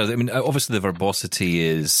something in there. I mean, obviously the verbosity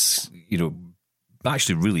is,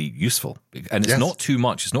 actually really useful. And it's not too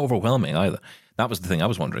much. It's not overwhelming either. That was the thing I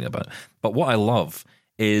was wondering about. But what I love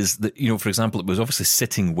is that, for example, it was obviously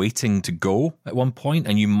sitting, waiting to go at one point,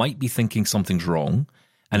 and you might be thinking something's wrong,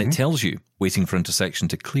 and it tells you, waiting for intersection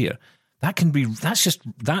to clear. That's just,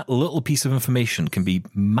 that little piece of information can be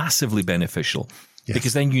massively beneficial. Yes.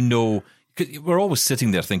 Because then we're always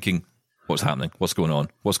sitting there thinking, what's happening? What's going on?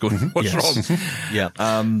 What's wrong? Yeah.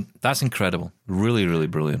 That's incredible. Really, really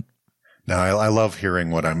brilliant. No, I love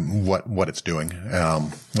hearing what it's doing.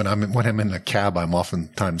 When I'm in a cab, I'm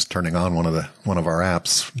oftentimes turning on one of our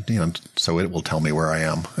apps, so it will tell me where I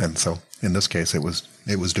am. And so in this case, it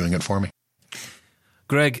was doing it for me.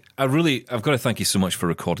 Greg, I've got to thank you so much for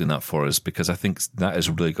recording that for us, because I think that is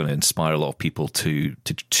really going to inspire a lot of people to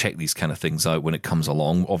check these kind of things out when it comes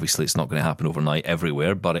along. Obviously, it's not going to happen overnight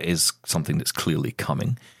everywhere, but it is something that's clearly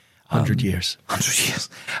coming. 100 years. 100 years.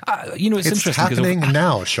 It's interesting. It's happening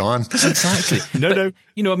now, Sean. Exactly. No.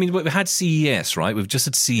 We had CES, right? We've just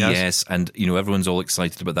had CES, and, everyone's all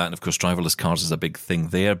excited about that. And, of course, driverless cars is a big thing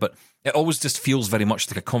there. But it always just feels very much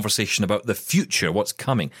like a conversation about the future, what's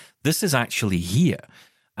coming. This is actually here.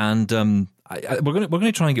 And we're going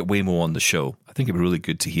to try and get Waymo on the show. I think it'd be really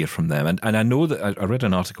good to hear from them. And I know that I read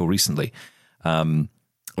an article recently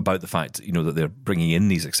about the fact, that they're bringing in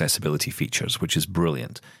these accessibility features, which is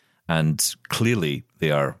brilliant. And clearly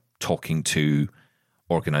they are talking to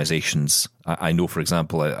organizations. I know, for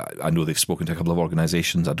example, I know they've spoken to a couple of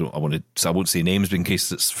organizations. I won't say names in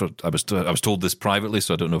case it's I was told this privately,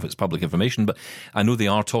 so I don't know if it's public information, but I know they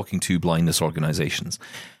are talking to blindness organizations.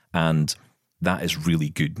 And that is really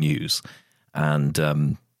good news.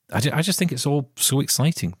 And I just think it's all so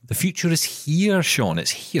exciting. The future is here, Sean.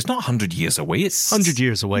 It's here. It's not 100 years away. It's 100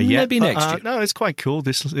 years away, yeah. Maybe next year. No, it's quite cool,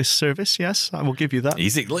 this service, yes. I will give you that.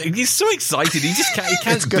 He's so excited. He just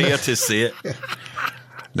can't bear to say it.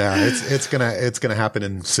 No, it's gonna happen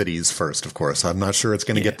in cities first, of course. I'm not sure it's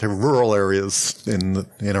gonna get to rural areas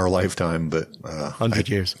in our lifetime, but 100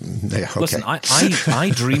 years. Yeah, okay. Listen,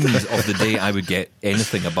 I dreamed of the day I would get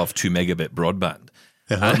anything above 2 megabit broadband.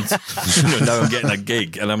 And now I'm getting a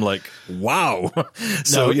gig, and I'm like, wow.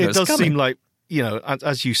 So it does seem like you know,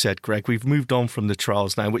 as you said, Greg, we've moved on from the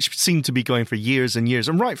trials now, which seem to be going for years and years,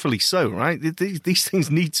 and rightfully so, right? These things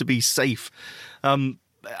need to be safe. And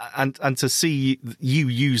to see you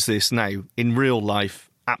use this now in real life,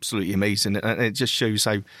 absolutely amazing. And it just shows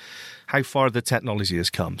how far the technology has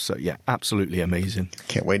come. So, yeah, absolutely amazing.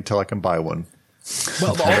 Can't wait until I can buy one.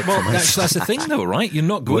 Well, that's the thing, though, right? You're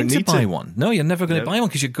not going to buy one. No, you're never going to buy one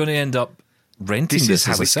because you're going to end up renting this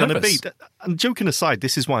as a service. This is how it's going to be. And joking aside,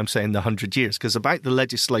 this is why I'm saying the 100 years, because about the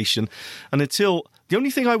legislation, and until the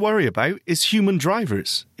only thing I worry about is human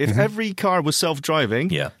drivers. If every car was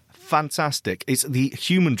self-driving, fantastic. It's the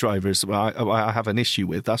human drivers I have an issue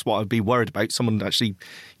with. That's what I'd be worried about, someone actually,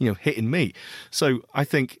 hitting me. So I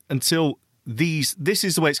think until this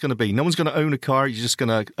is the way it's going to be. No one's going to own a car. You're just going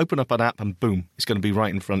to open up an app and boom, it's going to be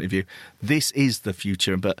right in front of you. This is the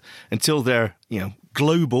future. But until they're,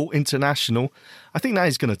 global, international, I think that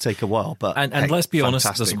is going to take a while. But and let's be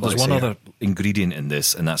honest, there's one other ingredient in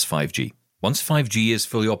this, and that's 5G. Once 5G is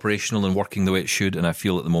fully operational and working the way it should, and I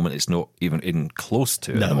feel at the moment it's not even close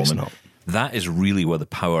to it at the moment, not. That is really where the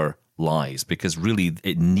power lies, because really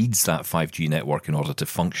it needs that 5G network in order to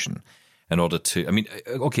function. In order to,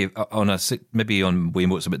 maybe on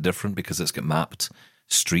Waymo it's a bit different because it's got mapped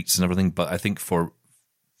streets and everything, but I think for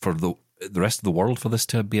the rest of the world, for this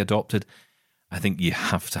to be adopted, I think you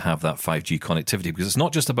have to have that 5G connectivity, because it's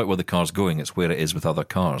not just about where the car's going, it's where it is with other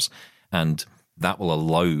cars. And that will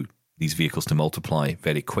allow these vehicles to multiply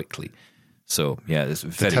very quickly. So, yeah, it's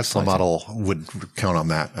very The Tesla exciting. model would count on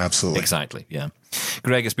that, absolutely. Exactly, yeah.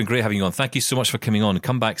 Greg, it's been great having you on. Thank you so much for coming on.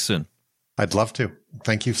 Come back soon. I'd love to.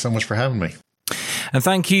 Thank you so much for having me. And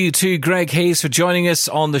thank you to Greg Hayes for joining us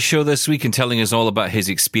on the show this week and telling us all about his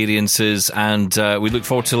experiences. And we look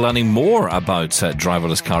forward to learning more about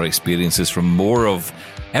driverless car experiences from more of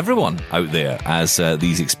everyone out there as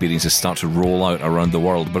these experiences start to roll out around the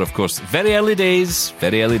world. But of course, very early days.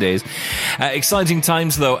 Exciting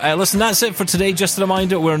times though. Listen, that's it for today. Just a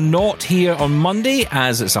reminder, we're not here on Monday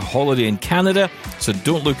as it's a holiday in Canada. So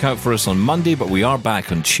don't look out for us on Monday, but we are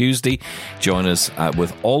back on Tuesday. Join us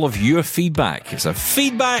with all of your feedback. It's a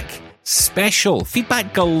feedback special,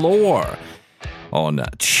 feedback galore, on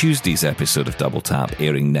Tuesday's episode of Double Tap,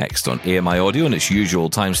 airing next on AMI Audio in its usual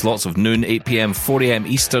time slots of noon, 8 p.m, 4 a.m.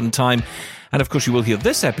 Eastern Time. And of course, you will hear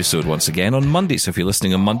this episode once again on Monday. So if you're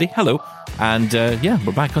listening on Monday, hello. And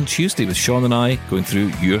we're back on Tuesday with Sean and I going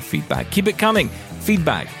through your feedback. Keep it coming.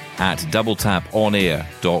 Feedback at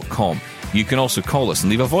doubletaponair.com. You can also call us and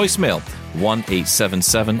leave a voicemail,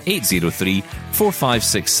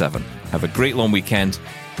 1-877-803-4567. Have a great long weekend.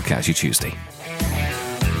 We'll catch you Tuesday.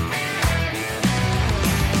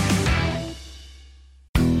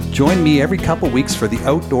 Join me every couple weeks for the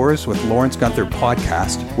Outdoors with Lawrence Gunther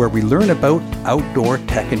podcast, where we learn about outdoor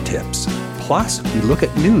tech and tips. Plus, we look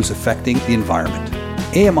at news affecting the environment.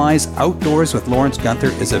 AMI's Outdoors with Lawrence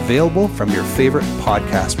Gunther is available from your favorite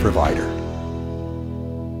podcast provider.